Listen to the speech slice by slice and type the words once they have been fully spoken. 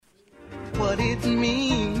what it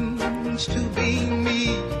means to be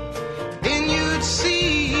me, then you'd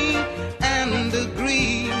see and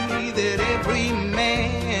agree that every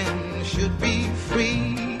man should be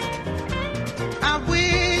free. I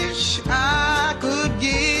wish I could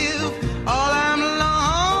give all I'm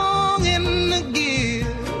longing to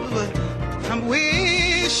give. I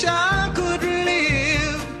wish I could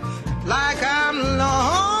live like I'm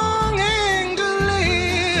longing to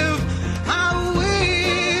live. I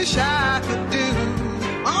wish I could do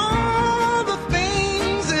all the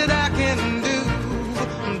things that I can do,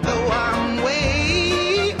 though I'm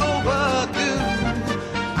way overdue.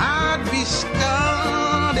 I'd be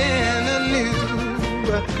starting anew.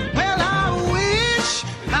 Well, I wish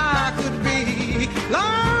I could be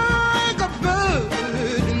like a bird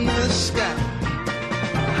in the sky.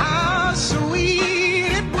 How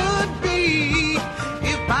sweet it would be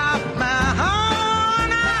if by my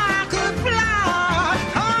heart I could fly.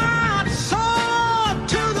 I'd soar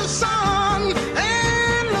to the sun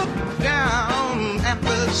and look down at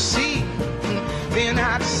the sea. Then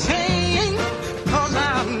I'd sing, 'cause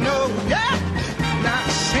I know, yeah. And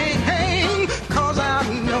I'd sing, 'cause I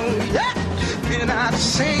know, yeah. And I'd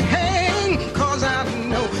sing, 'cause I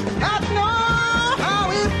know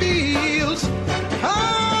how it feels.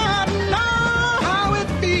 I know how it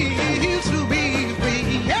feels to be free.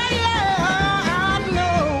 Yeah, yeah, I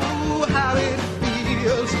know how it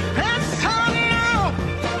feels. Yes, I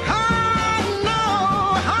know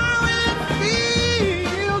how it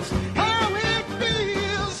feels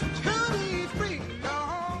to be free.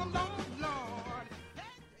 Lord, Lord, Lord.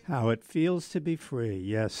 How it feels to be free.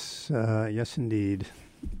 Yes, yes, indeed.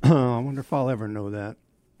 I wonder if I'll ever know that.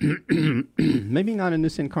 Maybe not in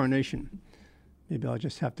this incarnation. Maybe I'll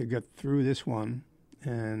just have to get through this one,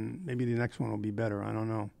 and maybe the next one will be better. I don't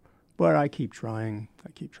know. But I keep trying.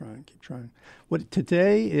 Keep trying.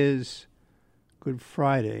 Today is Good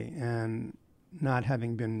Friday, and not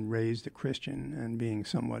having been raised a Christian and being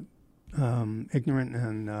somewhat ignorant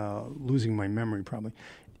and losing my memory probably.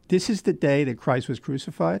 This is the day that Christ was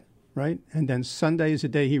crucified, right? And then Sunday is the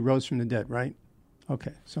day he rose from the dead, right?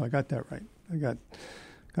 Okay, so I got that right. I got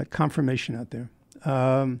confirmation out there.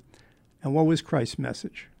 And what was Christ's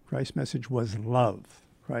message? Christ's message was love.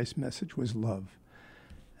 Christ's message was love.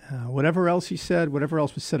 Whatever else he said, whatever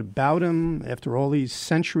else was said about him, after all these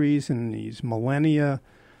centuries and these millennia,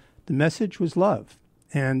 the message was love.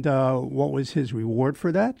 And what was his reward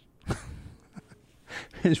for that?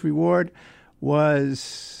 His reward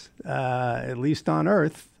was, at least on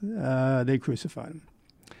earth, they crucified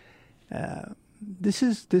him.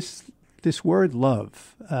 This word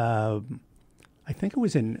love, I think it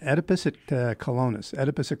was in Oedipus at Colonus.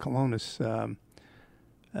 Oedipus at Colonus,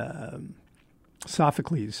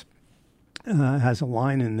 Sophocles has a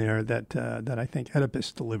line in there that I think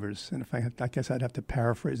Oedipus delivers. And I guess I'd have to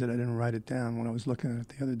paraphrase it. I didn't write it down when I was looking at it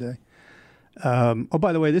the other day. Oh,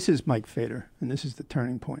 by the way, this is Mike Fader, and this is the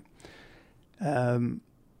turning point.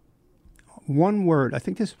 One word, I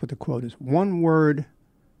think this is what the quote is, one word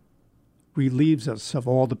relieves us of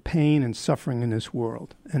all the pain and suffering in this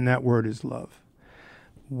world, and that word is love.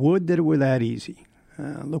 Would that it were that easy.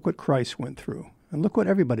 Look what Christ went through, and look what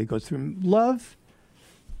everybody goes through. Love,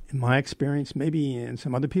 in my experience, maybe in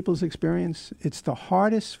some other people's experience, it's the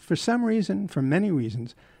hardest, for some reason, for many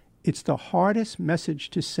reasons, it's the hardest message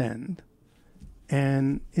to send,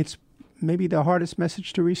 and it's maybe the hardest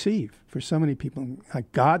message to receive for so many people.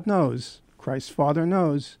 God knows, Christ's Father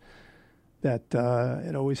knows, that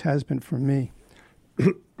it always has been for me.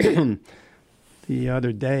 The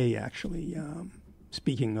other day, actually,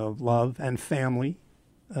 speaking of love and family,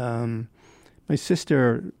 my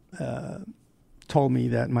sister told me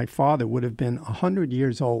that my father would have been 100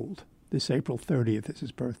 years old. This April 30th is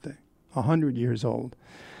his birthday. 100 years old.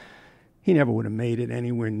 He never would have made it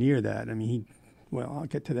anywhere near that. I mean, well, I'll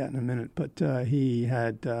get to that in a minute. But he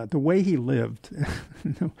had the way he lived,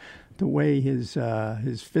 the way his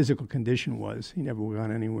physical condition was. He never would have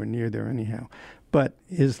gone anywhere near there anyhow. But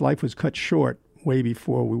his life was cut short way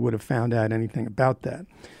before we would have found out anything about that.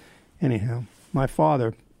 Anyhow, my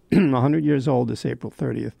father, 100 years old this April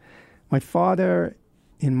 30th. My father,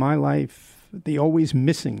 in my life, the always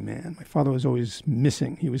missing man. My father was always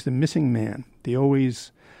missing. He was the missing man, the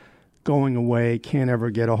always going away, can't ever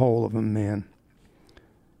get a hold of him man.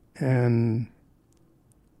 And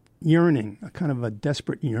yearning, a kind of a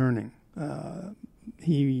desperate yearning.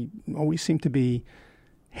 He always seemed to be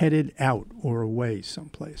headed out or away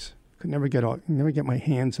someplace. Could never get my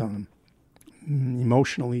hands on him,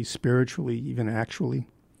 emotionally, spiritually, even actually.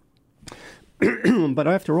 But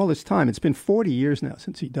after all this time, it's been 40 years now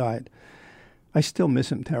since he died. I still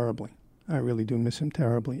miss him terribly. I really do miss him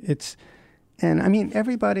terribly. And I mean,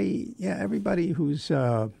 everybody whose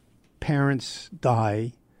parents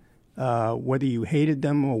die, whether you hated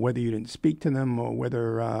them or whether you didn't speak to them or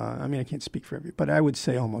whether, I mean, I can't speak for everybody, but I would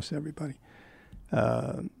say almost everybody.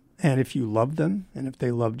 And if you loved them and if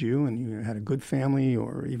they loved you and you had a good family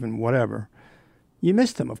or even whatever, you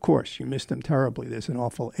missed them, of course. You missed them terribly. There's an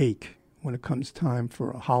awful ache when it comes time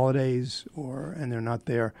for holidays and they're not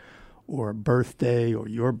there, or a birthday or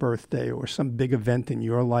your birthday or some big event in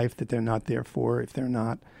your life that they're not there for if they're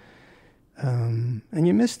not. And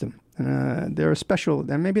you miss them. There are special,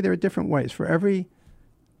 and maybe there are different ways for every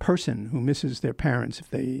person who misses their parents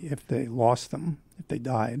if they lost them, if they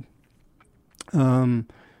died.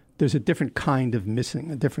 There's a different kind of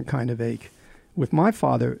missing, a different kind of ache. With my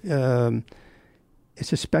father,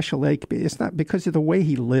 it's a special ache. It's not because of the way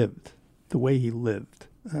he lived,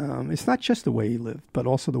 it's not just the way he lived, but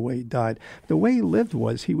also the way he died. The way he lived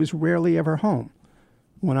was he was rarely ever home.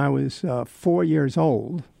 When I was 4 years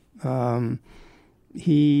old,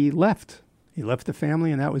 he left. He left the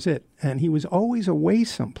family, and that was it. And he was always away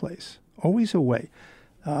someplace, always away.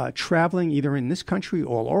 Traveling either in this country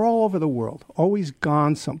or all over the world, always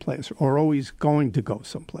gone someplace or always going to go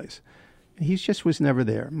someplace. He just was never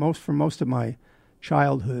there. For most of my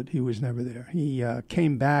childhood, he was never there. He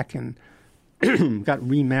came back and got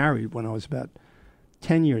remarried when I was about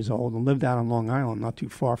 10 years old and lived out on Long Island, not too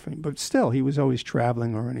far from me. But still, he was always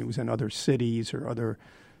traveling, and he was in other cities or other,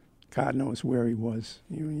 God knows where he was.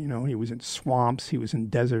 You know, he was in swamps, he was in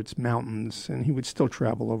deserts, mountains, and he would still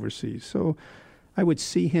travel overseas. So I would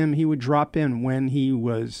see him. He would drop in when he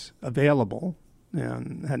was available,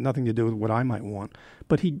 and had nothing to do with what I might want.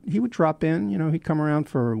 But he would drop in. You know, he'd come around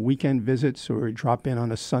for weekend visits, or he'd drop in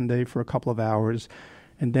on a Sunday for a couple of hours,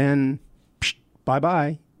 and then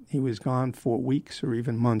bye-bye. He was gone for weeks or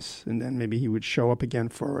even months, and then maybe he would show up again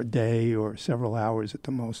for a day or several hours at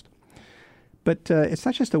the most. But it's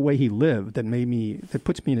not just the way he lived that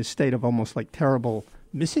puts me in a state of almost like terrible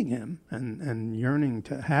missing him and yearning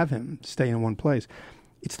to have him stay in one place.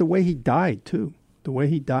 It's the way he died, too. The way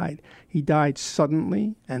he died. He died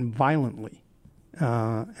suddenly and violently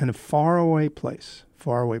in a faraway place,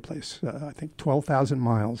 I think 12,000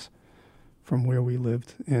 miles from where we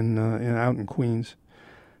lived out in Queens.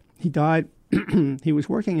 He died, he was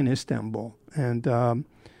working in Istanbul, and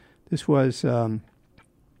this was in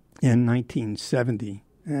 1970,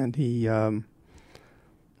 and he,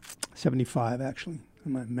 75 actually,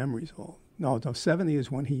 my memory's old. No, 70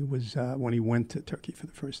 is when he was, when he went to Turkey for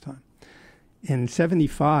the first time. In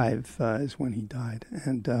 75 is when he died,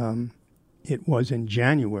 and it was in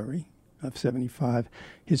January of 75.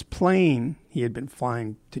 His plane, he had been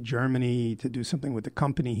flying to Germany to do something with the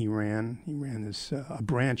company he ran. He ran this a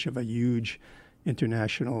branch of a huge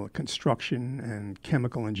international construction and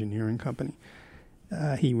chemical engineering company.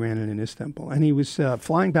 He ran it in Istanbul. And he was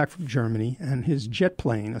flying back from Germany, and his jet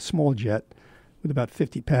plane, a small jet with about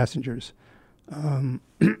 50 passengers,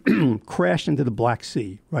 crashed into the Black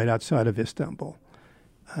Sea right outside of Istanbul.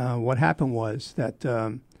 What happened was that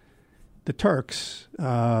the Turks,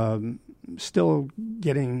 still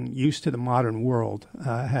getting used to the modern world,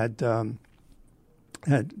 had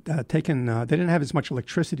taken. They didn't have as much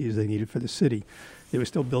electricity as they needed for the city. They were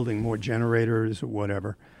still building more generators or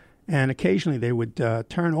whatever, and occasionally they would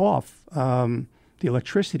turn off the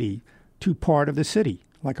electricity to part of the city,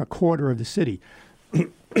 like a quarter of the city.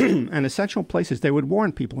 And essential places, they would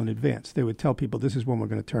warn people in advance. They would tell people this is when we're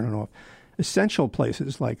going to turn it off. Essential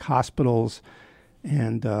places like hospitals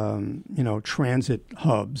and transit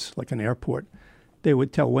hubs like an airport, they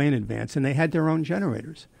would tell way in advance, and they had their own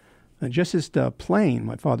generators. And just as the plane,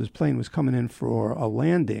 my father's plane, was coming in for a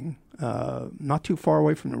landing, not too far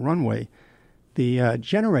away from the runway, the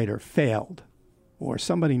generator failed, or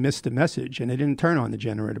somebody missed the message, and they didn't turn on the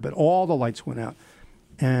generator, but all the lights went out.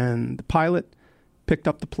 And the pilot picked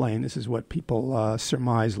up the plane. This is what people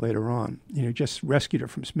surmise later on. Just rescued her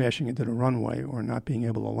from smashing into the runway or not being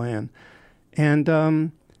able to land. And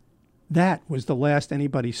that was the last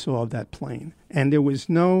anybody saw of that plane. And there was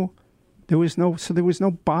no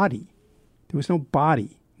body. There was no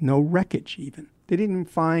body, no wreckage even. They didn't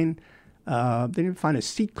find a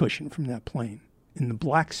seat cushion from that plane in the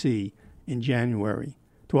Black Sea in January,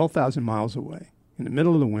 12,000 miles away, in the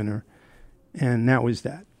middle of the winter. And that was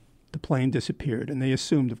that. The plane disappeared. And they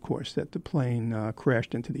assumed, of course, that the plane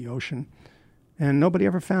crashed into the ocean. And nobody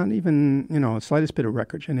ever found even, the slightest bit of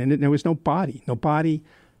wreckage. And there was no body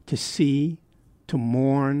to see, to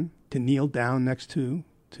mourn, to kneel down next to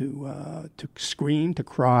scream, to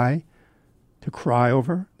cry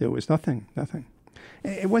over. There was nothing.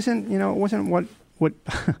 It wasn't what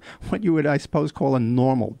what you would, I suppose, call a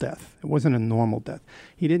normal death. It wasn't a normal death.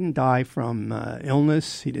 He didn't die from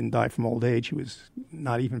illness. He didn't die from old age. He was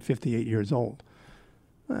not even 58 years old.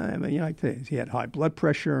 He had high blood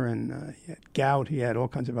pressure and he had gout. He had all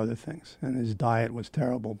kinds of other things, and his diet was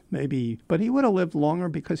terrible. But he would have lived longer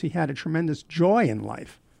because he had a tremendous joy in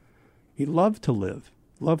life. He loved to live.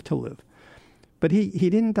 But he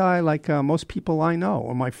didn't die like most people I know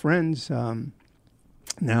or my friends.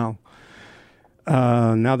 Now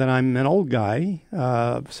that I'm an old guy,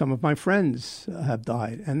 some of my friends have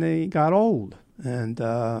died, and they got old, and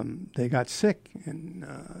they got sick. And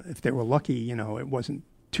if they were lucky, it wasn't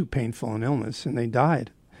too painful an illness, and they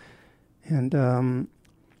died. And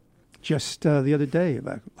just the other day,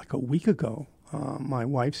 about like a week ago, my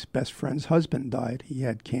wife's best friend's husband died. He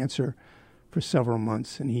had cancer for several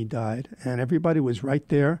months, and he died. And everybody was right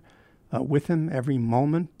there with him every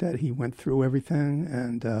moment that he went through everything.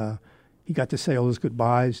 And he got to say all his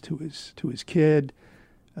goodbyes to his kid,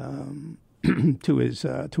 to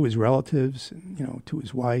his relatives, and, to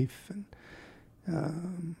his wife, and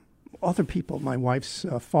other people. My wife's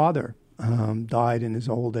father died in his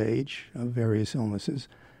old age of various illnesses,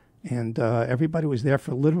 and everybody was there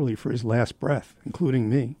literally for his last breath, including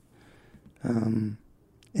me. And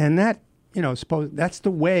that, suppose that's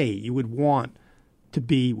the way you would want to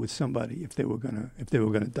be with somebody if they were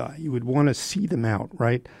gonna die. You would want to see them out,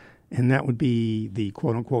 right? And that would be the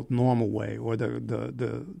quote unquote normal way, or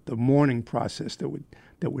the mourning process that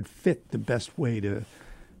would fit the best way to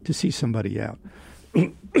see somebody out.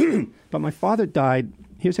 But my father died.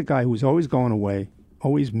 Here's a guy who was always going away,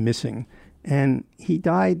 always missing, and he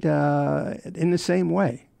died in the same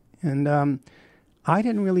way. And I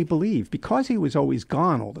didn't really believe, because he was always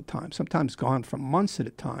gone all the time, sometimes gone for months at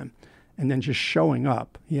a time, and then just showing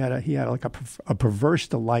up. He had like a perverse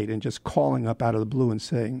delight in just calling up out of the blue and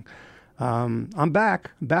saying, I'm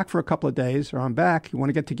back for a couple of days, or I'm back, you want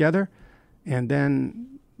to get together? And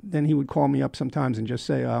then he would call me up sometimes and just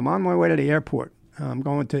say, I'm on my way to the airport. I'm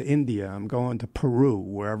going to India. I'm going to Peru,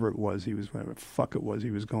 wherever it was. Wherever the fuck it was,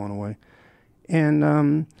 he was going away.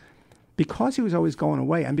 And because he was always going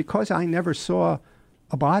away, and because I never saw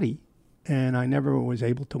a body, and I never was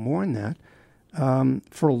able to mourn that,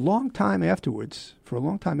 for a long time afterwards,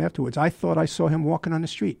 I thought I saw him walking on the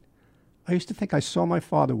street. I used to think I saw my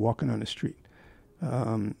father walking on the street.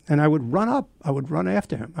 And I would run up. I would run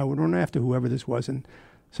after him. I would run after whoever this was. And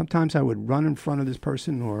sometimes I would run in front of this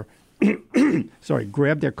person or,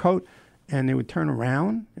 grab their coat, and they would turn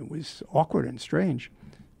around. It was awkward and strange.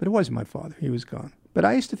 But it wasn't my father. He was gone. But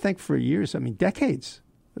I used to think for years, decades,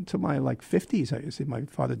 until my 50s. I used to, my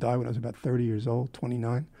father died when I was about 30 years old,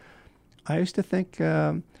 29. I used to think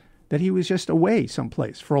that he was just away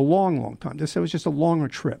someplace for a long, long time. It was just a longer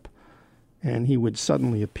trip. And he would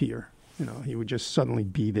suddenly appear. He would just suddenly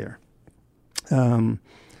be there.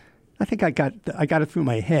 I think I got it through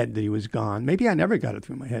my head that he was gone. Maybe I never got it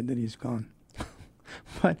through my head that he's gone.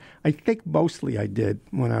 But I think mostly I did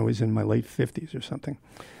when I was in my late 50s or something.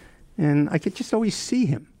 And I could just always see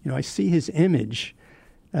him. I see his image.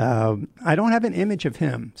 I don't have an image of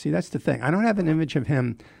him. See, that's the thing. I don't have an image of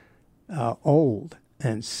him old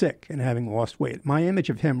and sick and having lost weight. My image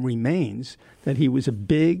of him remains that he was a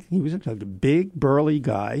big, burly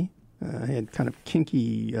guy. He had kind of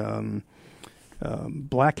kinky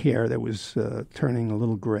black hair that was turning a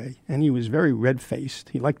little gray. And he was very red-faced.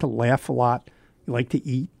 He liked to laugh a lot. He liked to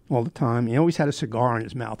eat all the time. He always had a cigar in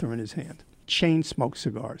his mouth or in his hand. Chain-smoked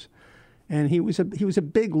cigars. And he was a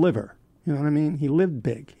big liver. You know what I mean? He lived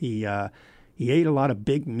big. He ate a lot of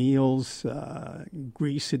big meals,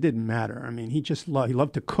 grease. It didn't matter. He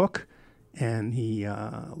loved to cook, and he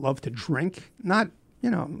loved to drink.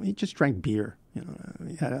 He just drank beer.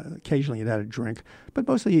 Occasionally he'd had a drink, but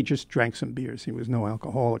mostly he just drank some beers. He was no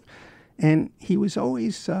alcoholic, and he was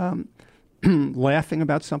always laughing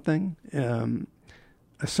about something.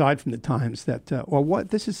 Aside from the times that,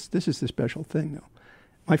 this is the special thing though.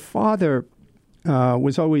 My father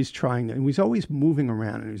was always he was always moving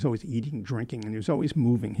around, and he was always eating, drinking, and he was always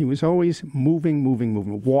moving. He was always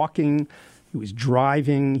moving, walking. He was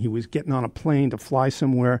driving. He was getting on a plane to fly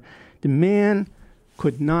somewhere. The man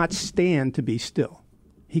could not stand to be still.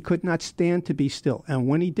 He could not stand to be still. And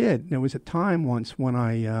when he did, there was a time once when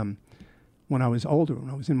I was older, when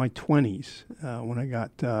I was in my 20s,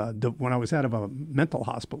 when I was out of a mental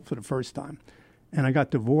hospital for the first time, and I got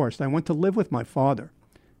divorced, I went to live with my father,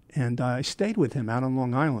 and I stayed with him out on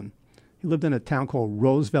Long Island. He lived in a town called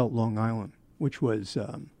Roosevelt, Long Island, which was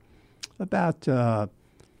about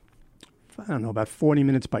 40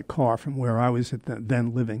 minutes by car from where I was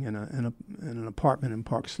then living in an apartment in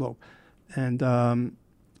Park Slope. And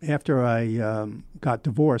after I got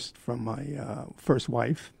divorced from my first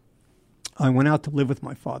wife, I went out to live with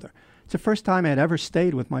my father. It's the first time I had ever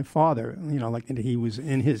stayed with my father. Like he was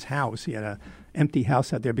in his house. He had an empty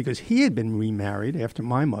house out there because he had been remarried after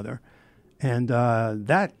my mother, and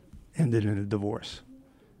that ended in a divorce.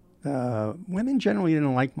 Women generally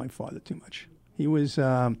didn't like my father too much. He was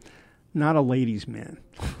not a ladies' man.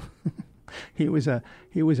 He was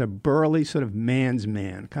a burly sort of man's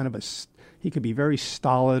man, kind of he could be very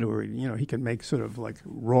stolid, or he could make sort of like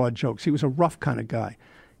raw jokes. He was a rough kind of guy.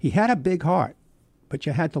 He had a big heart, but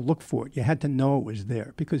you had to look for it. You had to know it was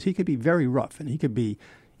there because he could be very rough and he could be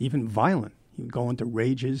even violent. He would go into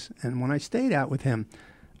rages. And when I stayed out with him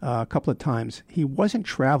a couple of times, he wasn't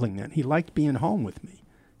traveling then. He liked being home with me.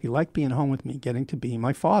 He liked being home with me, getting to be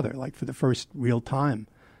my father, like for the first real time.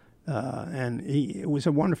 And it was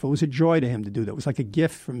it was a joy to him to do that. It was like a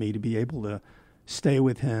gift for me to be able to stay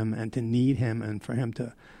with him and to need him and for him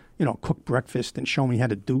to, cook breakfast and show me how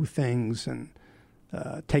to do things and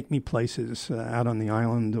take me places out on the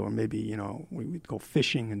island, or maybe, we would go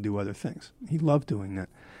fishing and do other things. He loved doing that.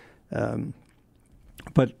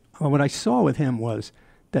 But what I saw with him was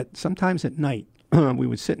that sometimes at night we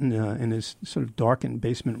would sit in his sort of darkened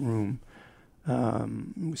basement room.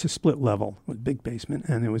 It was a split level with a big basement,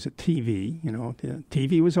 and there was a TV. The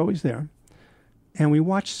TV was always there. And we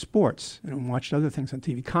watched sports and watched other things on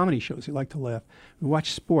TV, comedy shows. He liked to laugh. We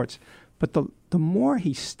watched sports. But the more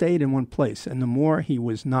he stayed in one place and the more he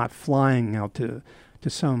was not flying out to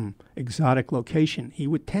some exotic location, he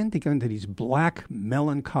would tend to go into these black,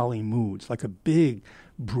 melancholy moods, like a big,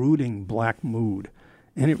 brooding black mood.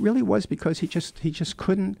 And it really was because he just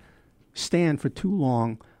couldn't stand for too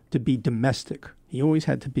long to be domestic. He always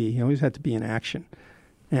had to be in action.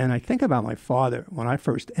 And I think about my father when I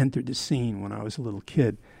first entered the scene when I was a little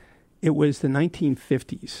kid. It was the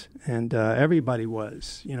 1950s, and everybody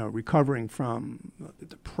was, recovering from the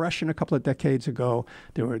Depression a couple of decades ago.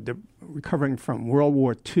 They were recovering from World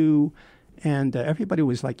War II, and everybody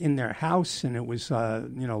was like in their house, and it was,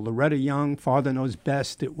 Loretta Young, Father Knows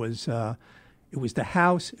Best. It was the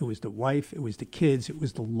house, it was the wife, it was the kids, it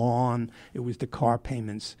was the lawn, it was the car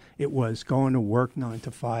payments, it was going to work 9 to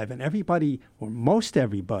 5. And everybody, or most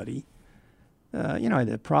everybody,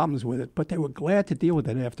 had problems with it, but they were glad to deal with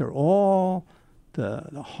it after all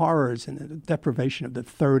the horrors and the deprivation of the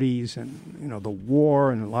 30s and, the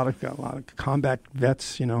war and a lot of combat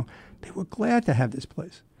vets, they were glad to have this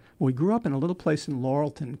place. Well, we grew up in a little place in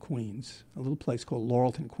Laurelton, Queens, a little place called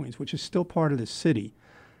Laurelton, Queens, which is still part of the city.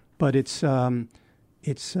 But it's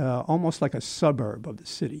almost like a suburb of the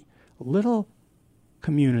city, a little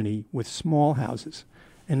community with small houses.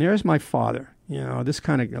 And there's my father, this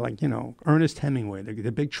kind of like, Ernest Hemingway,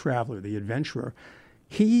 the big traveler, the adventurer.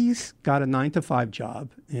 He's got a 9-to-5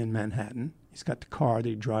 job in Manhattan. He's got the car that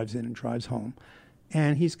he drives in and drives home.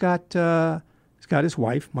 And he's got his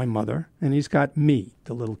wife, my mother, and he's got me,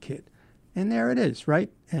 the little kid. And there it is,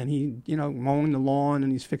 right? And he, mowing the lawn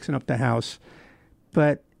and he's fixing up the house.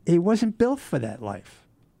 But he wasn't built for that life.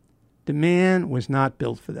 The man was not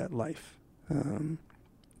built for that life. And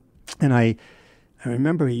I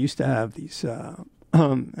remember he used to have these,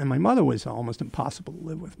 and my mother was almost impossible to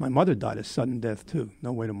live with. My mother died a sudden death, too.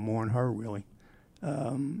 No way to mourn her, really.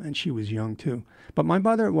 And she was young, too. But my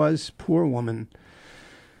mother was, poor woman,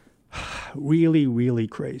 really, really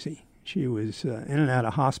crazy. She was in and out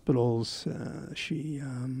of hospitals. She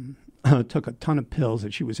took a ton of pills,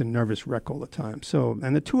 and she was a nervous wreck all the time. So,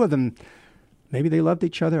 and the two of them, maybe they loved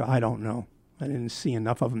each other. I don't know. I didn't see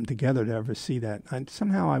enough of them together to ever see that.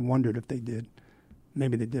 Somehow I wondered if they did.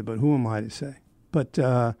 Maybe they did, but who am I to say? But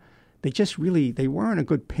they weren't a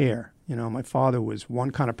good pair. My father was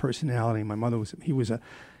one kind of personality. My mother he was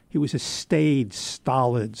a staid,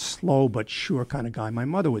 stolid, slow but sure kind of guy. My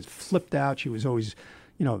mother was flipped out. She was always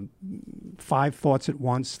 5 thoughts at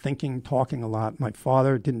once, thinking, talking a lot. My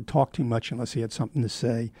father didn't talk too much unless he had something to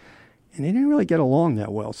say. And they didn't really get along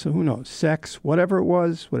that well. So who knows? Sex, whatever it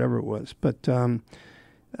was. But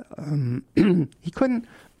he couldn't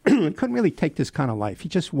really take this kind of life. He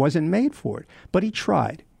just wasn't made for it. But he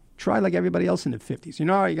tried. Tried like everybody else in the 50s. You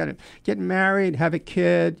got to get married, have a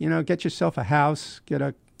kid, get yourself a house, get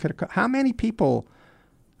a how many people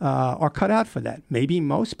are cut out for that? Maybe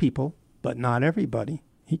most people, but not everybody.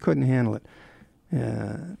 He couldn't handle it.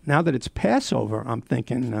 Now that it's Passover, I'm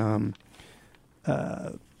thinking,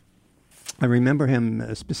 I remember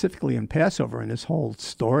him specifically in Passover and this whole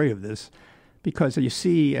story of this, because you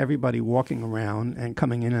see everybody walking around and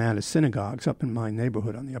coming in and out of synagogues up in my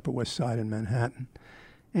neighborhood on the Upper West Side in Manhattan.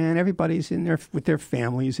 And everybody's in there with their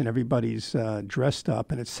families and everybody's dressed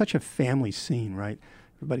up. And it's such a family scene, right?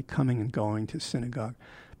 everybody coming and going to synagogue.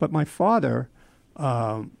 But my father,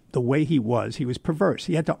 the way he was perverse.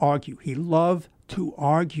 He had to argue. He loved to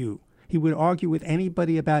argue. He would argue with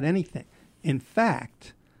anybody about anything. In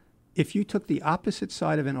fact, if you took the opposite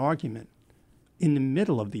side of an argument, in the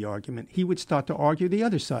middle of the argument, he would start to argue the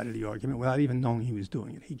other side of the argument without even knowing he was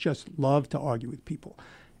doing it. He just loved to argue with people.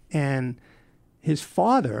 And his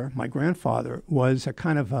father, my grandfather, was a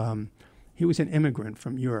kind of, he was an immigrant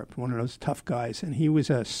from Europe, one of those tough guys, and he was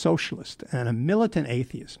a socialist and a militant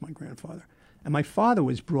atheist, my grandfather. And my father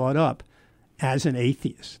was brought up as an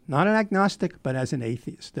atheist, not an agnostic, but as an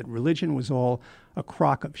atheist, that religion was all a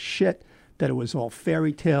crock of shit, that it was all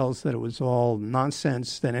fairy tales, that it was all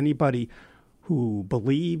nonsense, that anybody who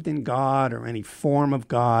believed in God or any form of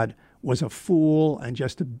God was a fool and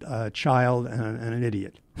just a child and an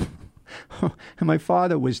idiot. And my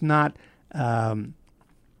father was not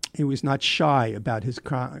he was not shy about his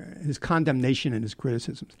condemnation and his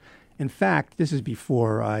criticisms. In fact, this is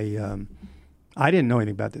before I didn't know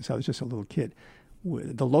anything about this. I was just a little kid.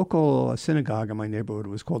 The local synagogue in my neighborhood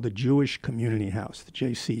was called the Jewish Community House, the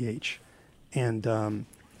JCH. And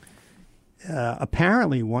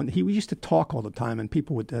apparently he used to talk all the time, and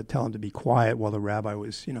people would tell him to be quiet while the rabbi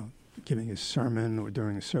was, giving his sermon or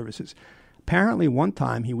during the services. Apparently one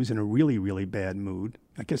time he was in a really, really bad mood.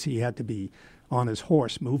 I guess he had to be on his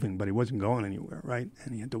horse moving, but he wasn't going anywhere, right?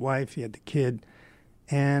 And he had the wife, he had the kid,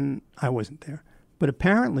 and I wasn't there. But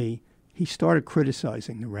apparently he started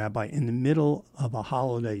criticizing the rabbi in the middle of a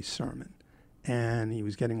holiday sermon, and he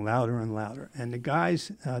was getting louder and louder. And the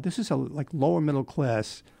guys, this is a lower middle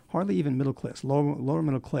class, hardly even middle class, lower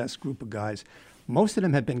middle class group of guys. Most of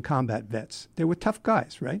them had been combat vets. They were tough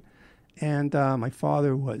guys, right? And my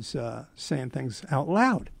father was saying things out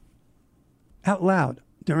loud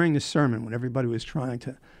during the sermon when everybody was trying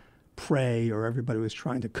to pray or everybody was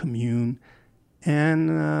trying to commune. And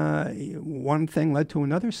one thing led to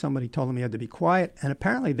another. Somebody told him he had to be quiet. And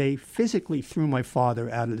apparently they physically threw my father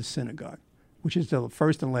out of the synagogue, which is the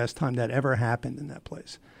first and last time that ever happened in that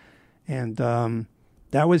place. And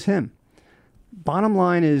that was him. Bottom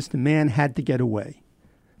line is the man had to get away.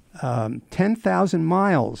 10,000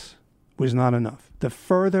 miles was not enough. The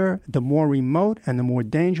further, the more remote, and the more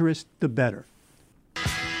dangerous, the better.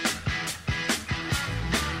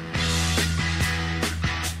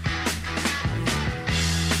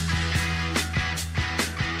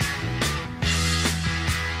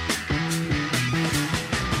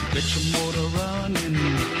 Get your motor running.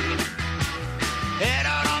 Head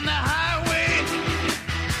out on the highway,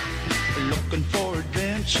 looking for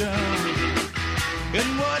adventure.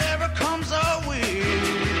 And whatever comes our way.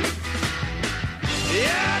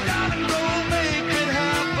 Yeah, darling, go make it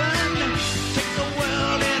happen. Take the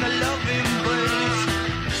world in a loving embrace.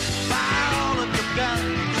 Fire all of your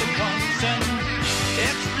guns at once and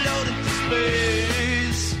explode into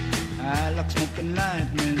space. I like smoking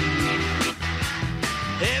lightning.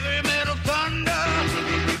 Heavy metal thunder,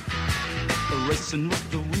 racing with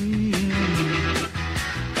the wind,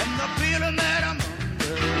 and the feeling that I'm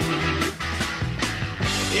under.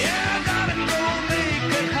 Yeah, darling, go make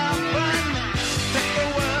it happen. Take the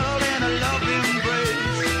world in a loving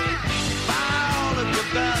embrace. Fire all of your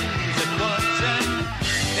guns at once and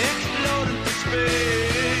explode into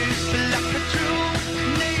space. Like a true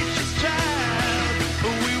nature's child,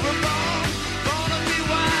 we were born to be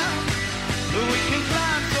wild. We can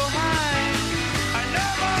climb so high, I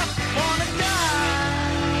never wanna die.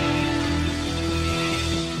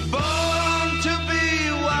 Born to be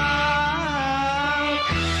wild.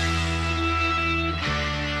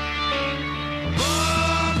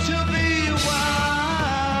 Born to be wild.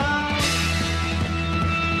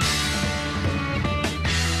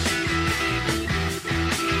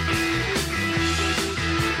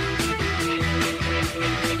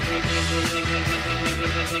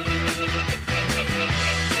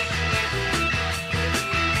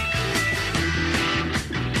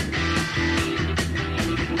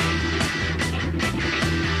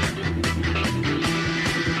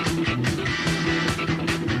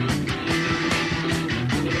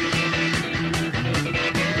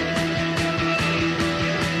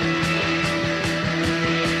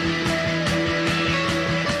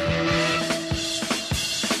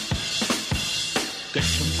 Get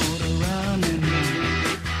your motor running.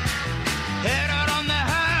 Head out on the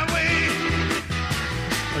highway,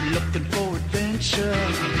 looking for adventure.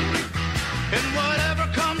 And whatever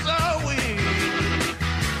comes our way.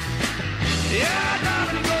 Yeah,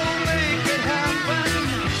 darling, go make it happen.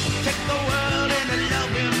 Take the world in a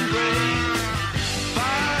loving embrace.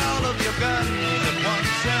 Fire all of your guns at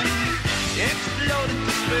once and explode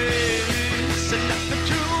into space. And like a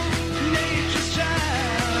true nature's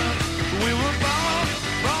child.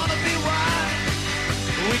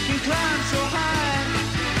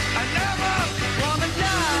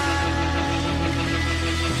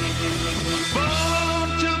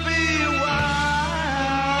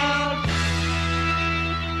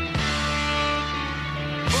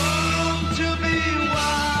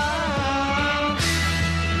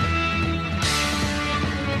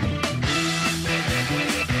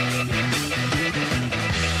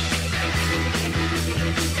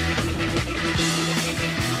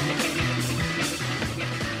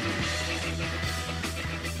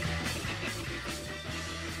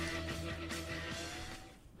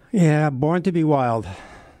 Yeah, born to be wild.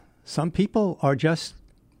 Some people are just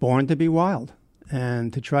born to be wild,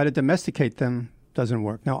 and to try to domesticate them doesn't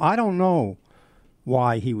work. Now, I don't know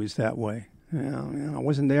why he was that way. I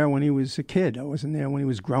wasn't there when he was a kid. I wasn't there when he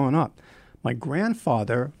was growing up. My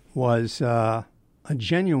grandfather was a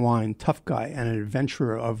genuine tough guy and an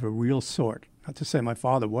adventurer of a real sort. Not to say my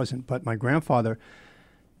father wasn't, but my grandfather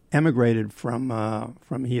emigrated from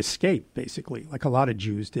he escaped, basically, like a lot of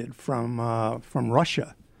Jews did, from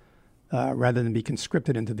Russia, rather than be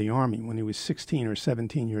conscripted into the army when he was 16 or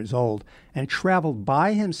 17 years old, and traveled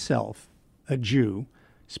by himself, a Jew,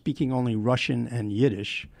 speaking only Russian and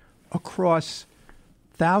Yiddish, across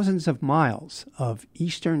thousands of miles of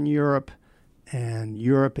Eastern Europe and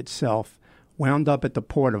Europe itself, wound up at the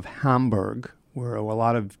port of Hamburg, where a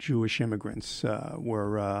lot of Jewish immigrants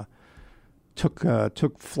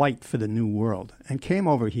took flight for the New World, and came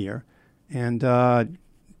over here and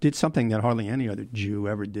did something that hardly any other Jew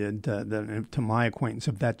ever did, to my acquaintance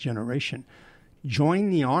of that generation.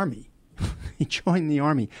 Joined the army. He joined the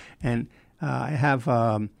army, and I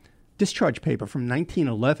have discharge paper from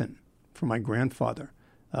 1911 from my grandfather,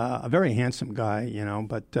 a very handsome guy,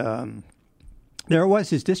 but there was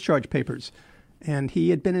his discharge papers. And he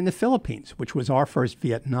had been in the Philippines, which was our first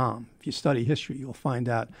Vietnam. If you study history, you'll find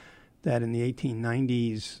out that in the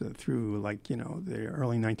 1890s through the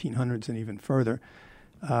early 1900s and even further,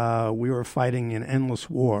 we were fighting an endless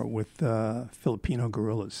war with Filipino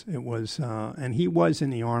guerrillas. It was, and he was in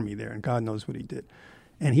the army there, and God knows what he did.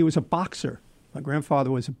 And he was a boxer. My grandfather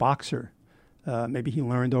was a boxer. Maybe he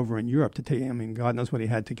learned over in Europe to take. I mean, God knows what he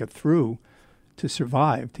had to get through to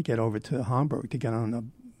survive, to get over to Hamburg, to get on a.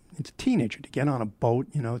 It's a teenager to get on a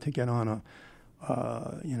boat, to get on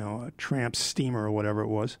a tramp steamer or whatever it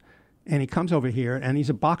was. And he comes over here, and he's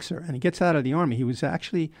a boxer, and he gets out of the army. He was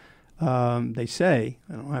actually, they say,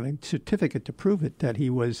 I don't have a certificate to prove it, that he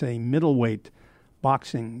was a middleweight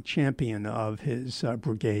boxing champion of his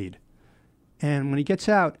brigade. And when he gets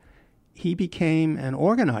out, he became an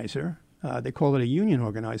organizer. They call it a union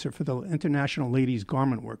organizer for the International Ladies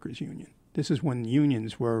Garment Workers Union. This is when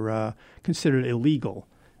unions were considered illegal,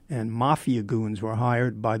 and mafia goons were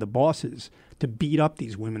hired by the bosses to beat up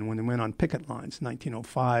these women when they went on picket lines,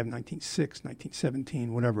 1905, 1906,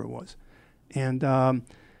 1917, whatever it was. And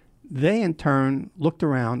they, in turn, looked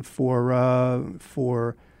around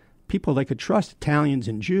for people they could trust, Italians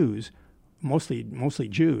and Jews, mostly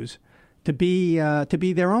Jews, to be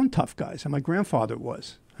their own tough guys. And my grandfather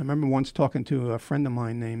was. I remember once talking to a friend of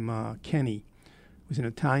mine named Kenny, who was an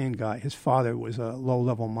Italian guy. His father was a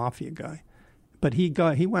low-level mafia guy. But he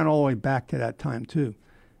went all the way back to that time, too.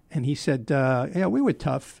 And he said, yeah, we were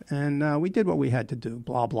tough, and we did what we had to do,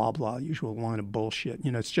 blah, blah, blah, usual line of bullshit.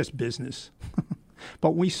 It's just business.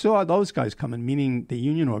 But we saw those guys coming, meaning the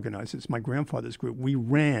union organizers, my grandfather's group. We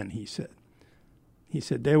ran, he said. He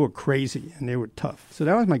said they were crazy, and they were tough. So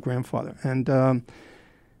that was my grandfather. And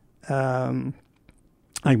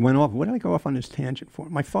I went off. What did I go off on this tangent for?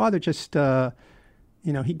 My father just,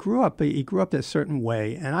 he grew up a certain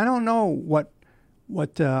way. And I don't know what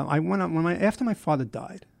I went out after my father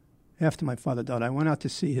died. I went out to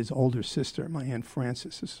see his older sister, my Aunt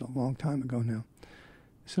Frances. This is a long time ago now.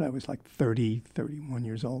 So I was like 30, 31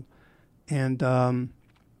 years old. And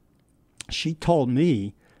she told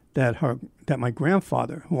me that my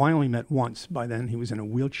grandfather, who I only met once, by then he was in a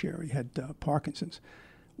wheelchair, he had Parkinson's,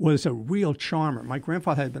 was a real charmer. My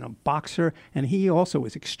grandfather had been a boxer, and he also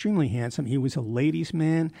was extremely handsome. He was a ladies'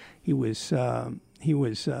 man. He was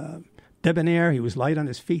debonair. He was light on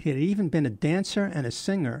his feet. He had even been a dancer and a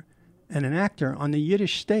singer and an actor on the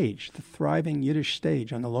Yiddish stage, the thriving Yiddish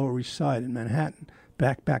stage on the Lower East Side in Manhattan,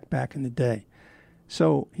 back in the day.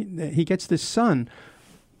 So he gets this son,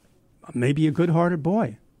 maybe a good-hearted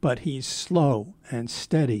boy, but he's slow and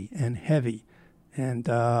steady and heavy. And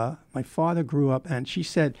my father grew up, and she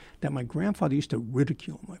said that my grandfather used to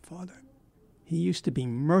ridicule my father. He used to be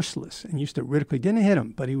merciless and used to ridicule. He didn't hit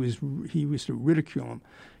him, but he used to ridicule him.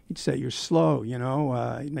 He'd say, "You're slow,"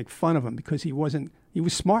 He'd make fun of him because he was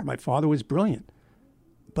smart. My father was brilliant,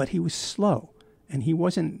 but he was slow. And he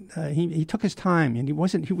wasn't, he took his time, and he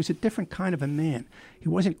was a different kind of a man. He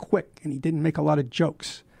wasn't quick, and he didn't make a lot of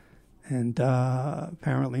jokes. And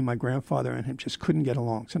apparently my grandfather and him just couldn't get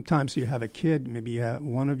along. Sometimes you have a kid, maybe you have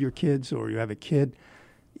one of your kids, or you have a kid.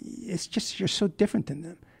 It's just, you're so different than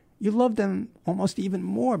them. You love them almost even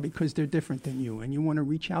more because they're different than you, and you want to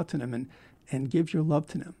reach out to them and give your love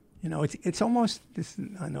to them. It's almost,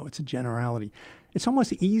 I know it's a generality, it's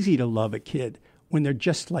almost easy to love a kid when they're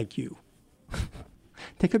just like you.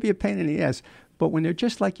 They could be a pain in the ass, but when they're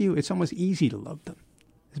just like you, it's almost easy to love them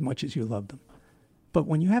as much as you love them. But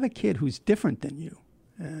when you have a kid who's different than you,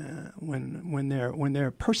 when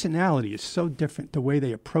their personality is so different, the way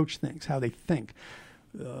they approach things, how they think,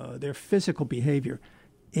 their physical behavior,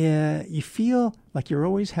 you feel like you're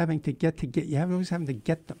always having to get. You're always having to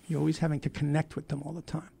get them. You're always having to connect with them all the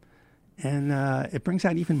time, and it brings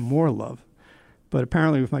out even more love. But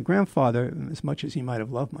apparently, with my grandfather, as much as he might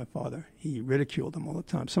have loved my father, he ridiculed him all the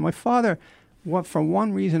time. So my father, for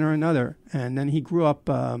one reason or another, and then he grew up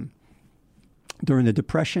during the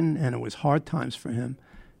Depression, and it was hard times for him,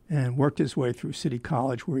 and worked his way through City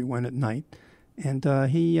College, where he went at night, and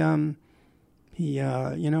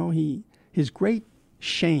his great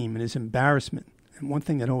shame and his embarrassment, and one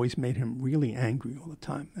thing that always made him really angry all the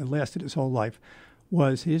time, it lasted his whole life,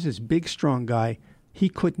 was he's this big, strong guy. He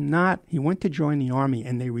went to join the army,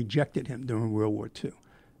 and they rejected him during World War II.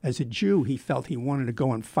 As a Jew, he felt he wanted to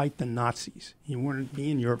go and fight the Nazis. He wanted to be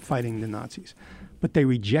in Europe fighting the Nazis. But they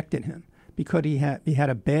rejected him because he had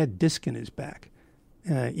a bad disc in his back.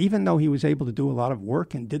 Even though he was able to do a lot of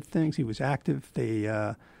work and did things, he was active,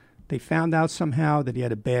 they found out somehow that he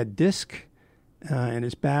had a bad disc in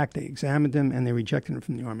his back. They examined him, and they rejected him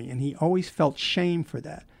from the army. And he always felt shame for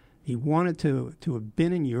that. He wanted to have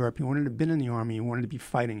been in Europe. He wanted to have been in the army. He wanted to be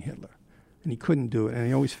fighting Hitler. And he couldn't do it, and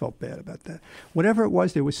he always felt bad about that. Whatever it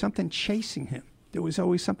was, there was something chasing him. There was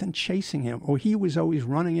always something chasing him, or he was always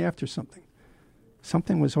running after something.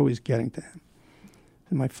 Something was always getting to him.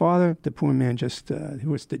 And my father, the poor man, who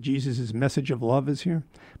was Jesus' message of love is here.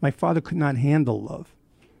 My father could not handle love.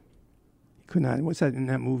 He could not. What's that in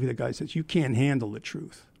that movie? The guy says, "You can't handle the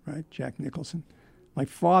truth," right? Jack Nicholson. My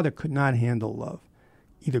father could not handle love,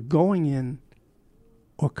 either going in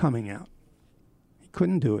or coming out. He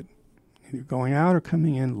couldn't do it. Either going out or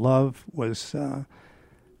coming in. Love was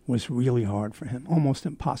really hard for him, almost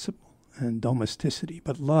impossible. And domesticity,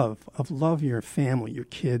 but love your family, your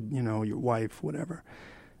kid, your wife, whatever.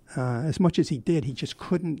 As much as he did, he just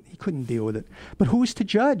couldn't deal with it. But who is to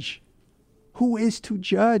judge? Who is to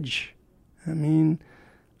judge? I mean,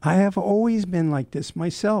 I have always been like this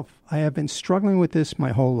myself. I have been struggling with this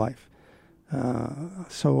my whole life.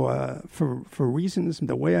 So for reasons,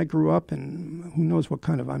 the way I grew up, and who knows what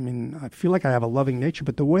kind of, I feel like I have a loving nature,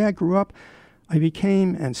 but the way I grew up, I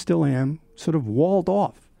became, and still am, sort of walled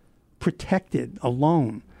off, protected,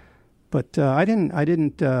 alone. But I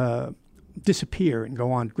didn't disappear and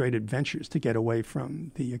go on great adventures to get away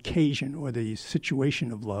from the occasion or the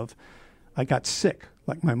situation of love. I got sick,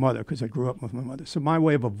 like my mother, because I grew up with my mother. So my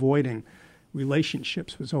way of avoiding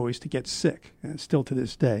relationships was always to get sick, and still to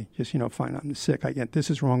this day, just, fine, I'm sick. I get, this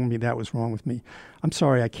is wrong with me, that was wrong with me. I'm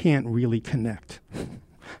sorry, I can't really connect.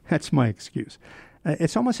 That's my excuse.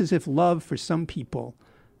 It's almost as if love for some people,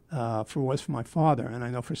 for my father, and I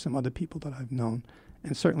know for some other people that I've known,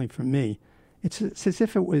 and certainly for me, it's as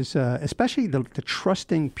if it was, especially the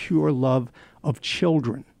trusting, pure love of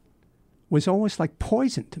children, was almost like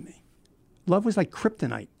poison to me. Love was like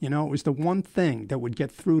kryptonite, it was the one thing that would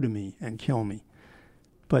get through to me and kill me.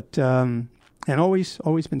 But, and always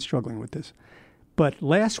been struggling with this. But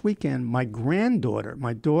last weekend, my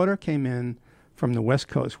daughter came in from the West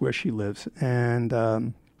Coast where she lives,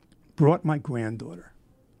 and brought my granddaughter,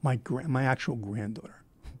 my actual granddaughter,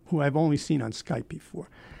 who I've only seen on Skype before.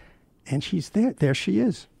 And she's there. There she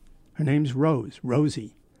is. Her name's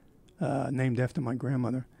Rosie, named after my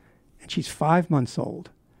grandmother. And she's 5 months old.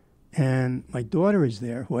 And my daughter is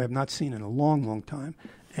there, who I have not seen in a long, long time.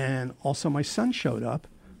 And also my son showed up,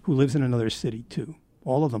 who lives in another city, too.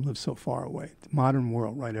 All of them live so far away. The modern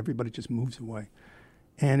world, right? Everybody just moves away.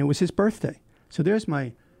 And it was his birthday. So there's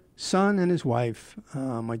my son and his wife,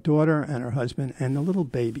 my daughter and her husband, and the little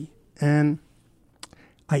baby. And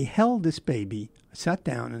I held this baby, I sat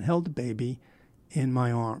down and held the baby in my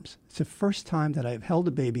arms. It's the first time that I've held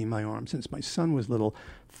a baby in my arms since my son was little,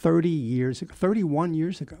 31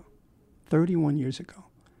 years ago.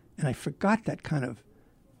 And I forgot that kind of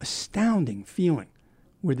astounding feeling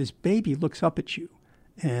where this baby looks up at you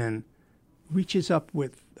and reaches up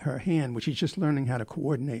with her hand, which she's just learning how to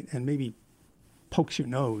coordinate, and maybe pokes your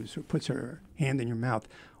nose or puts her hand in your mouth,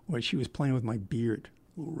 or she was playing with my beard,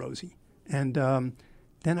 little Rosie. And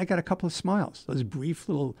then I got a couple of smiles, those brief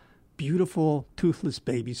little beautiful toothless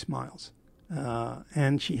baby smiles.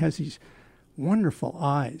 And she has these wonderful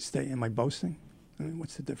eyes. Am I boasting? I mean,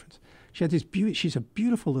 what's the difference? She had this she's a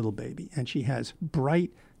beautiful little baby, and she has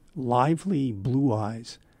bright, lively blue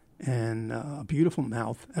eyes and a beautiful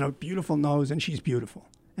mouth and a beautiful nose, and she's beautiful.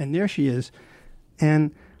 And there she is.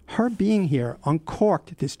 And her being here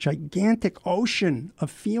uncorked this gigantic ocean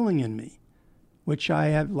of feeling in me, which I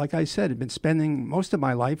have, like I said, been spending most of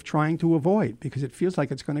my life trying to avoid because it feels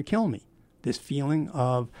like it's going to kill me. This feeling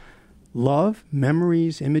of love,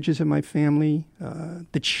 memories, images of my family,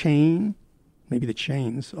 the chain, maybe the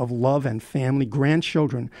chains of love and family,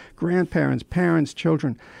 grandchildren, grandparents, parents,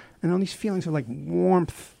 children, and all these feelings of like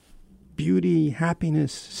warmth, beauty,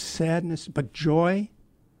 happiness, sadness, but joy,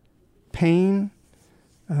 pain,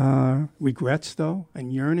 regrets, though,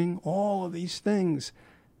 and yearning, all of these things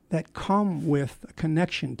that come with a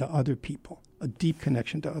connection to other people, a deep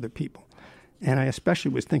connection to other people. And I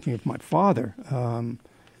especially was thinking of my father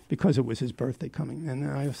because it was his birthday coming. And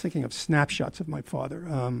I was thinking of snapshots of my father.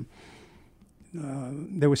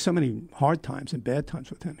 There were so many hard times and bad times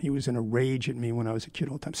with him. He was in a rage at me when I was a kid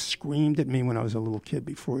all the time, screamed at me when I was a little kid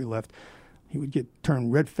before he left. He would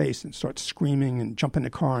turn red-faced and start screaming and jump in the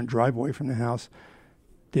car and drive away from the house.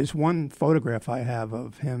 There's one photograph I have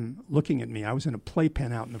of him looking at me. I was in a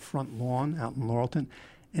playpen out in the front lawn out in Laurelton,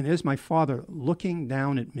 and there's my father looking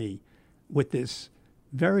down at me with this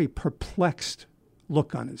very perplexed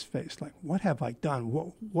look on his face, like, what have I done?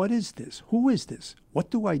 What is this? Who is this? What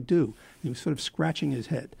do I do? He was sort of scratching his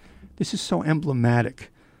head. This is so emblematic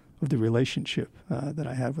of the relationship that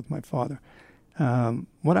I had with my father. But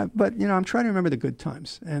I'm trying to remember the good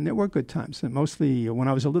times, and there were good times. And mostly when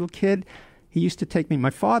I was a little kid, he used to take me. My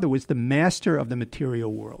father was the master of the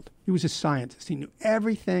material world. He was a scientist. He knew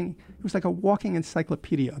everything. He was like a walking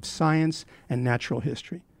encyclopedia of science and natural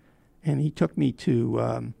history. And he took me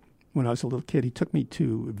to, when I was a little kid, he took me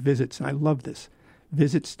to visits, and I love this,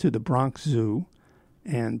 visits to the Bronx Zoo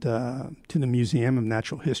and to the Museum of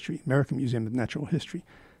Natural History, American Museum of Natural History.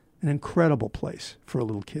 An incredible place for a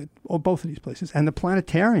little kid, or both of these places. And the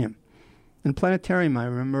planetarium. In the planetarium, I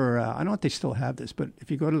remember, I don't know if they still have this, but if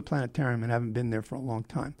you go to the planetarium and haven't been there for a long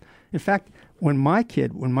time. In fact, when my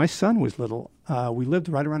son was little, we lived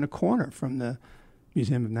right around the corner from the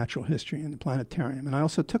Museum of Natural History and the planetarium. And I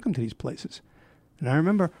also took him to these places. And I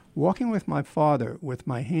remember walking with my father with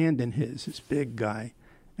my hand in his, this big guy,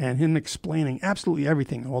 and him explaining absolutely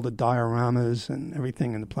everything, all the dioramas and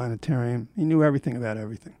everything in the planetarium. He knew everything about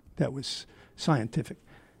everything that was scientific.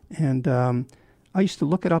 And I used to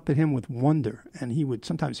look it up at him with wonder, and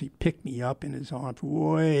sometimes he'd pick me up in his arms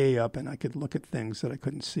way up, and I could look at things that I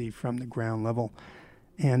couldn't see from the ground level.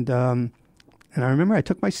 And I remember I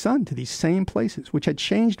took my son to these same places, which had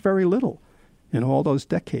changed very little in all those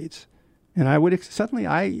decades. And I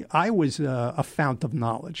was a fount of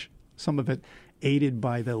knowledge, some of it aided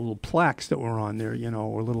by the little plaques that were on there,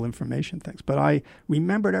 or little information things. But I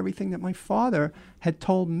remembered everything that my father had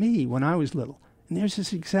told me when I was little. And there's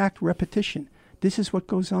this exact repetition. This is what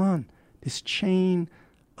goes on, this chain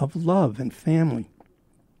of love and family.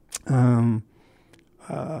 And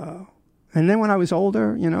then when I was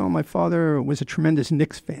older, my father was a tremendous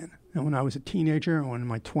Knicks fan. And when I was a teenager, or in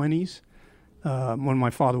my 20s, when my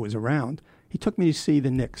father was around, he took me to see the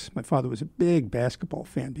Knicks. My father was a big basketball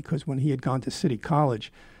fan because when he had gone to City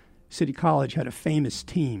College had a famous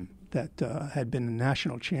team that had been a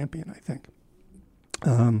national champion, I think.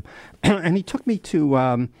 And he took me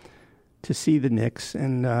to see the Knicks,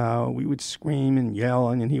 and we would scream and yell,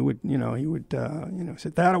 and he would say,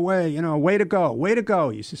 "That away, way to go."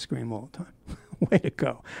 He used to scream all the time, "Way to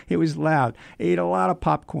go." It was loud. Ate a lot of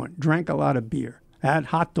popcorn, drank a lot of beer, had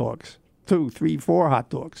hot dogs, 2, 3, 4 hot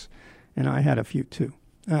dogs, and I had a few too.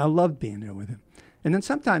 And I loved being there with him. And then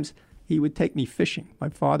sometimes he would take me fishing. My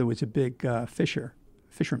father was a big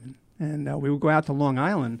fisherman, and we would go out to Long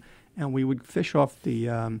Island, and we would fish off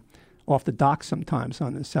the dock sometimes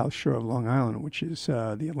on the south shore of Long Island, which is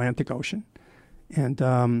the Atlantic Ocean. And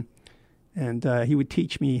he would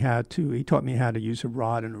teach me he taught me how to use a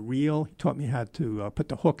rod and a reel. He taught me how to put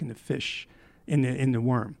the hook in the fish, in the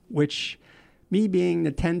worm, which, me being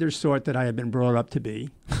the tender sort that I had been brought up to be,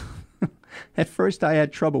 at first I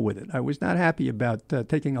had trouble with it. I was not happy about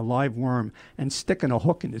taking a live worm and sticking a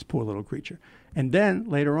hook in this poor little creature. And then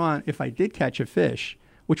later on, if I did catch a fish,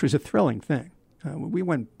 which was a thrilling thing, we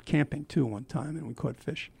went camping too one time and we caught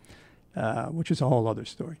fish, which is a whole other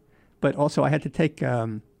story. But also I had to take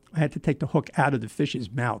the hook out of the fish's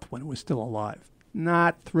mouth when it was still alive.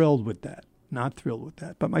 Not thrilled with that.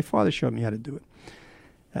 But my father showed me how to do it.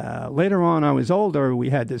 Later on, I was older. We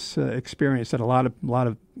had this experience that a lot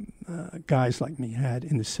of guys like me had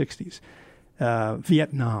in the 60s.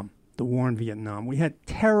 Vietnam, the war in Vietnam. We had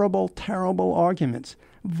terrible, terrible arguments,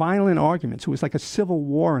 violent arguments. It was like a civil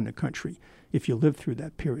war in the country if you lived through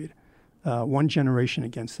that period, one generation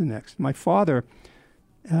against the next. My father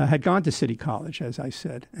had gone to City College, as I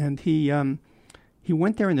said, and he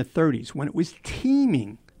went there in the 30s when it was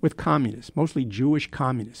teeming with communists, mostly Jewish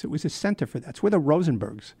communists. It was a center for that. It's where the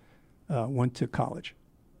Rosenbergs went to college.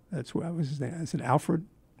 That's where I was. Is it Alfred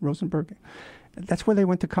Rosenberg? That's where they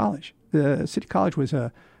went to college. The City College was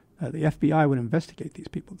a The FBI would investigate these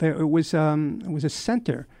people. It was a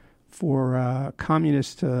center for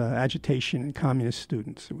communist agitation and communist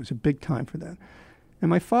students. It was a big time for that. And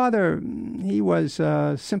my father, he was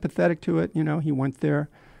sympathetic to it. He went there.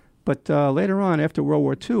 But later on, after World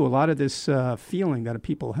War II, a lot of this feeling that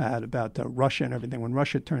people had about Russia and everything, when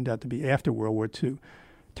Russia turned out to be, after World War II,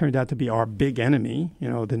 turned out to be our big enemy,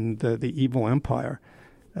 the evil empire.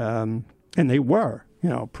 And they were,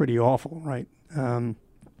 pretty awful, right?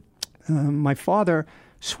 My father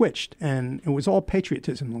switched, and it was all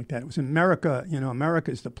patriotism like that. It was America,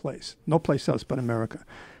 America is the place. No place else but America.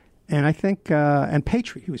 And I think,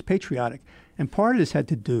 he was patriotic. And part of this had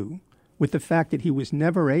to do with the fact that he was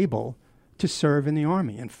never able to serve in the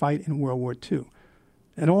army and fight in World War II.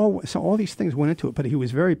 So all these things went into it, but he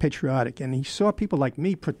was very patriotic. And he saw people like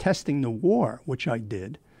me protesting the war, which I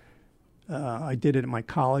did. I did it at my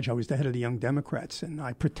college. I was the head of the Young Democrats, and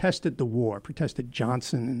I protested the war, protested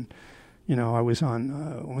Johnson, and I was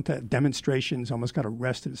went to demonstrations, almost got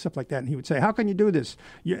arrested and stuff like that. And he would say, "How can you do this?"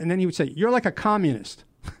 And then he would say, "You're like a communist."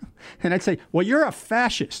 And I'd say, "Well, you're a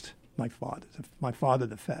fascist." My father,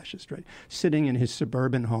 the fascist, right? Sitting in his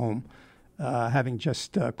suburban home, having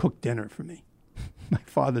just cooked dinner for me. My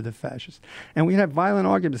father, the fascist. And we'd have violent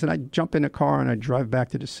arguments, and I'd jump in a car and I'd drive back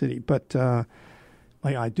to the city. But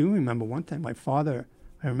I do remember one time I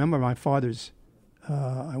remember my father's,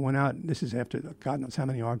 I went out, this is after God knows how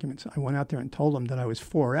many arguments, I went out there and told him that I was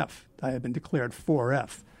 4F. I had been declared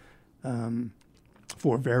 4F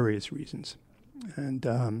for various reasons.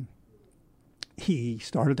 And he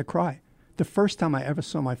started to cry. The first time I ever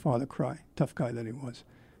saw my father cry, tough guy that he was.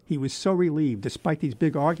 He was so relieved, despite these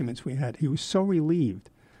big arguments we had, he was so relieved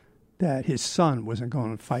that his son wasn't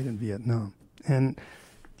going to fight in Vietnam. And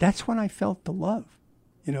that's when I felt the love.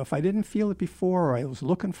 If I didn't feel it before, or I was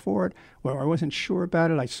looking for it, or I wasn't sure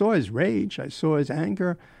about it, I saw his rage, I saw his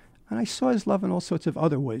anger, and I saw his love in all sorts of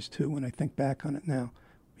other ways too when I think back on it now.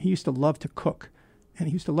 He used to love to cook. And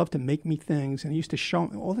he used to love to make me things, and he used to show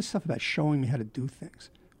me all this stuff about showing me how to do things.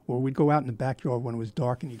 Or we'd go out in the backyard when it was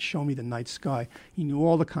dark, and he'd show me the night sky. He knew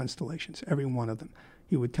all the constellations, every one of them.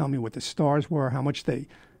 He would tell me what the stars were, how much the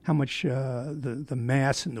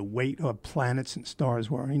mass and the weight of planets and stars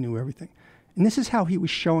were. He knew everything. And this is how he was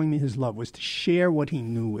showing me his love, was to share what he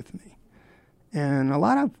knew with me. And a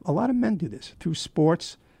lot of men do this through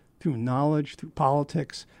sports, through knowledge, through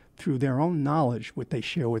politics, through their own knowledge, what they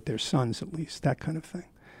share with their sons, at least, that kind of thing.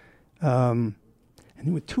 And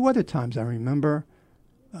there were two other times I remember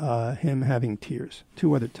him having tears.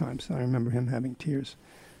 Two other times I remember him having tears.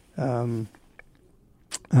 I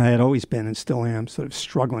had always been, and still am, sort of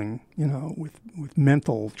struggling, with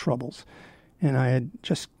mental troubles. And I had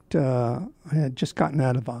just gotten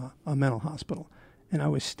out of a mental hospital, and I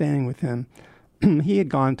was staying with him. He had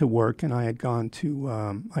gone to work, and I had gone to,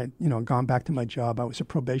 gone back to my job. I was a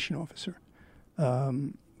probation officer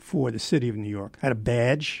for the city of New York. I had a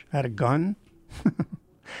badge, I had a gun.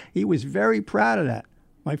 He was very proud of that.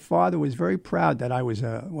 My father was very proud that I was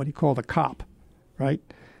what he called a cop, right?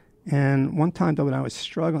 And one time, though, when I was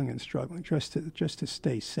struggling just to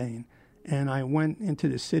stay sane, and I went into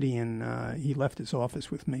the city, and he left his office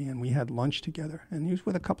with me, and we had lunch together, and he was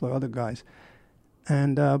with a couple of other guys.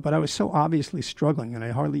 And but I was so obviously struggling, and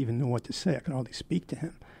I hardly even knew what to say. I could hardly speak to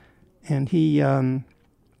him. And he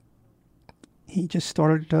just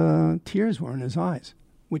started, tears were in his eyes,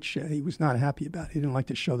 which he was not happy about. He didn't like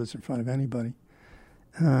to show this in front of anybody.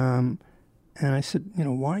 And I said,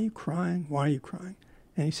 "Why are you crying? Why are you crying?"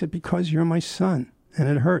 And he said, "Because you're my son, and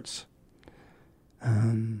it hurts."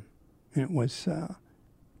 And it was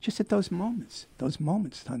just at those moments,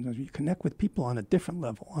 times you connect with people on a different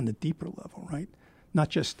level, on the deeper level, right? Not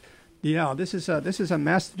just, this is a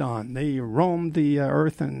mastodon. They roamed the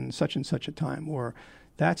Earth in such and such a time, or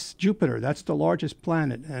that's Jupiter. That's the largest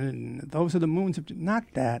planet, and those are the moons of. Not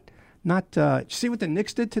that. Not see what the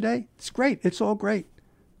Knicks did today. It's great. It's all great,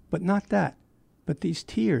 but not that. But these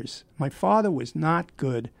tears. My father was not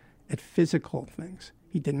good at physical things.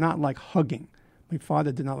 He did not like hugging. My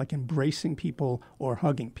father did not like embracing people or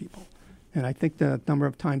hugging people. And I think the number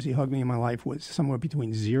of times he hugged me in my life was somewhere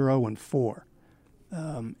between 0 and 4.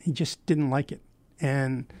 He just didn't like it.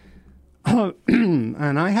 And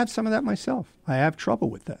and I have some of that myself. I have trouble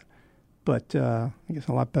with that. But I guess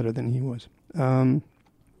a lot better than he was. And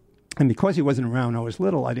because he wasn't around when I was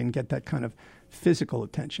little, I didn't get that kind of physical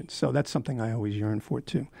attention. So that's something I always yearn for,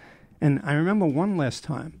 too. And I remember one last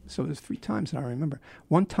time. So there's 3 times that I remember.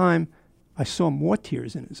 One time, I saw more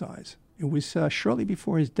tears in his eyes. It was shortly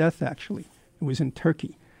before his death, actually. It was in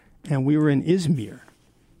Turkey. And we were in Izmir,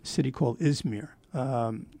 a city called Izmir.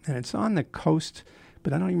 And it's on the coast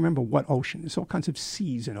but I don't even remember what ocean. There's all kinds of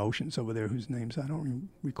seas and oceans over there whose names I don't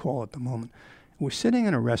recall at the moment. We're sitting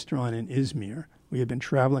in a restaurant in Izmir. We had been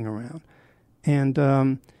traveling around. And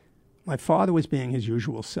my father was being his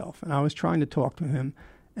usual self, and I was trying to talk to him.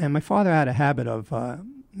 And my father had a habit of,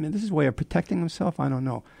 this is a way of protecting himself, I don't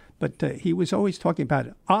know. But he was always talking about,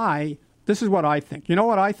 this is what I think. You know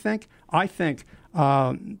what I think? I think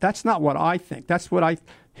that's not what I think. That's what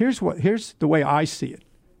here's the way I see it.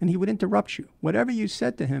 And he would interrupt you. Whatever you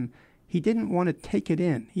said to him, he didn't want to take it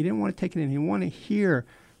in. He wanted to hear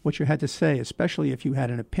what you had to say, especially if you had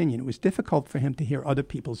an opinion. It was difficult for him to hear other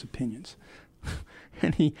people's opinions.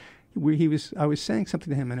 And I was saying something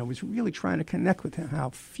to him, and I was really trying to connect with him. How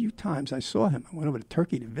few times I saw him. I went over to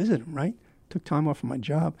Turkey to visit him, right? Took time off from my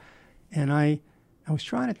job. And I was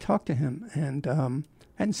trying to talk to him, and I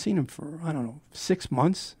hadn't seen him for, 6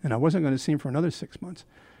 months, and I wasn't going to see him for another 6 months.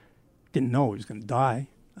 Didn't know he was going to die.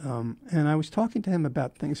 And I was talking to him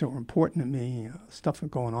about things that were important to me, stuff that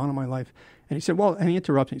was going on in my life. And he said, and he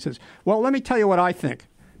interrupted me. He says, let me tell you what I think.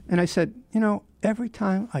 And I said, every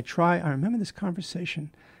time I remember this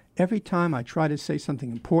conversation, every time I try to say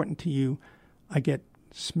something important to you, I get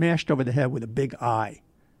smashed over the head with a big I.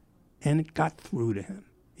 And it got through to him.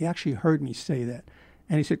 He actually heard me say that.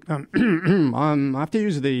 And he said, I have to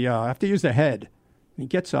use the head. And he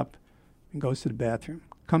gets up and goes to the bathroom,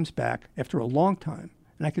 comes back after a long time.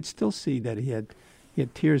 And I could still see that he had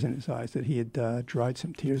tears in his eyes, that he had dried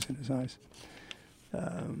some tears in his eyes.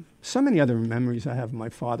 So many other memories I have of my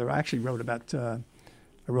father. I actually wrote about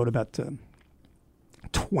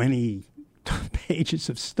 20 pages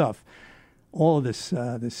of stuff. All of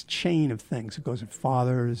this chain of things. It goes with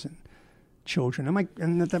fathers and children.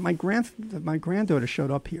 And my granddaughter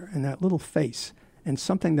showed up here, and that little face, and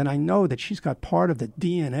something that I know that she's got part of the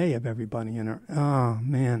DNA of everybody in her. Oh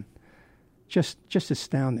man. Just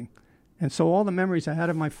astounding. And so all the memories I had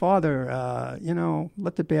of my father,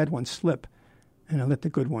 let the bad ones slip and I let the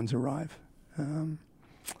good ones arrive. And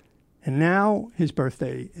now his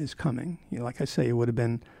birthday is coming. Like I say, he would have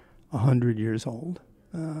been 100 years old.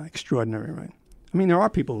 Extraordinary, right? I mean, there are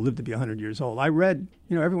people who live to be 100 years old. I read,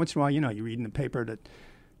 every once in a while, you read in the paper that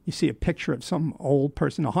you see a picture of some old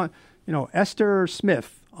person, Esther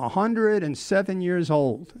Smith, 107 years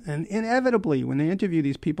old. And inevitably, when they interview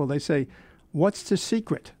these people, they say, what's the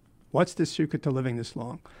secret? What's the secret to living this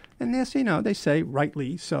long? And this, they say,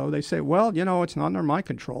 rightly so, they say, it's not under my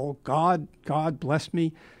control. God blessed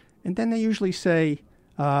me. And then they usually say,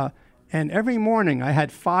 and every morning I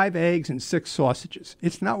had 5 eggs and 6 sausages.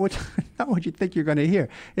 It's not what you think you're going to hear.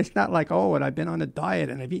 It's not like, and I've been on a diet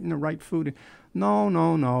and I've eaten the right food.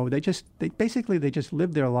 No. They just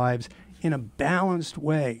lived their lives in a balanced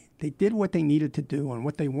way. They did what they needed to do and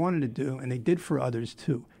what they wanted to do, and they did for others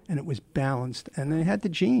too. And it was balanced, and they had the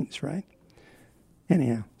genes, right?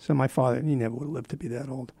 Anyhow, so my father, he never would have lived to be that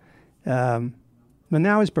old. But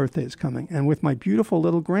now his birthday is coming, and with my beautiful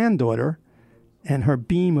little granddaughter and her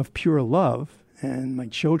beam of pure love, and my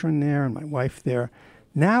children there and my wife there,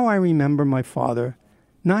 now I remember my father,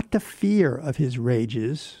 not the fear of his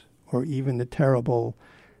rages or even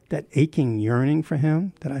that aching yearning for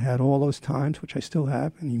him that I had all those times, which I still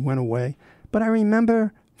have, and he went away. But I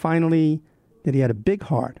remember finally that he had a big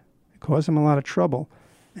heart. It caused him a lot of trouble.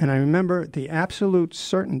 And I remember the absolute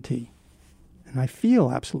certainty, and I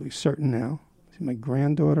feel absolutely certain now, see my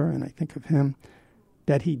granddaughter, and I think of him,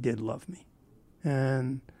 that he did love me.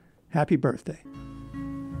 And happy birthday.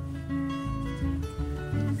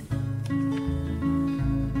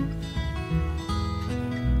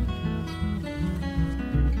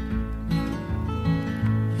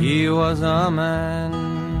 He was a man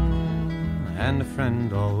and a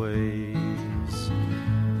friend always.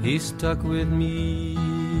 He stuck with me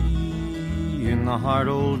in the hard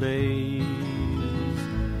old days.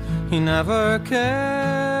 He never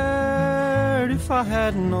cared if I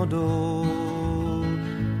had no dough.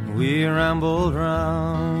 We rambled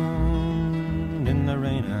round in the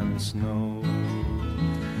rain and snow.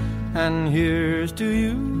 And here's to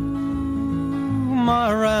you,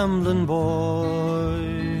 my rambling boy.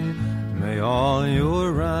 May all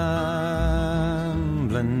your rambling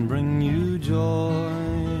bring you joy.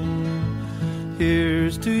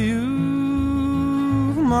 Here's to you,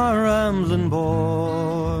 my rambling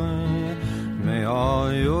boy. May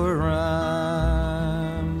all your rambling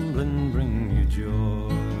bring you joy.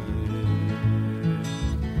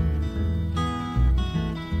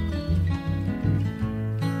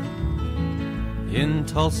 In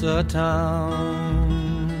Tulsa town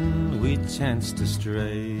we chanced to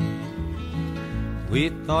stray. We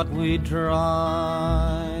thought we'd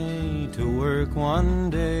try to work one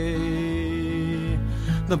day.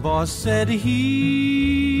 The boss said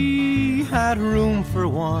he had room for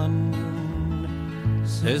one.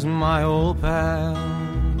 Says my old pal,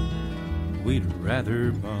 we'd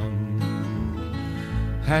rather bum.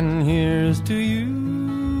 And here's to you,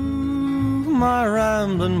 my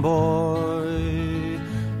ramblin' boy.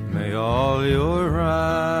 May all your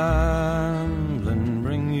ramblin'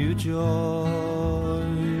 bring you joy.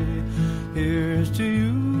 Here's to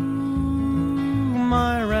you,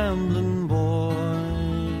 my ramblin' boy.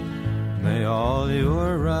 May all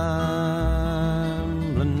your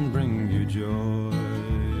ramblin' bring you joy.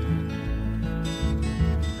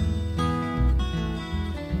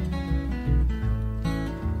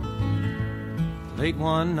 Late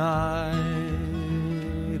one night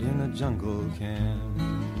in a jungle camp,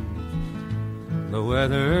 the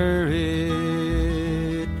weather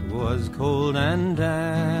it was cold and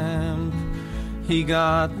damp. He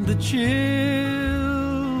got the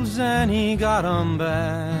chills and he got 'em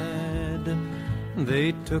bad.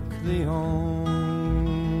 They took the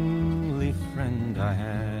only friend I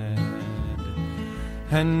had.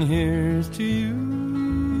 And here's to you,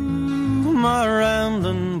 my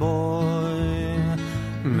ramblin' boy.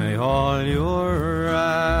 May all your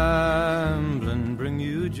ramblin' bring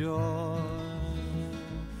you joy.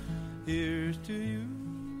 Here's to you.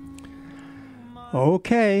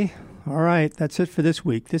 Okay. All right. That's it for this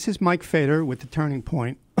week. This is Mike Fader with The Turning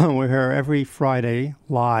Point. We're here every Friday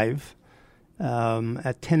live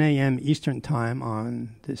at 10 a.m. Eastern Time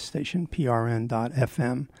on this station,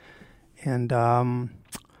 prn.fm. And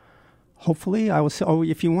hopefully I will say,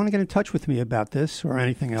 if you want to get in touch with me about this or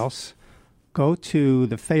anything else, go to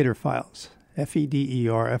the Fader Files,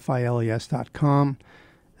 FEDERFILES.com,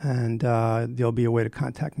 and there'll be a way to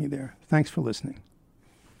contact me there. Thanks for listening.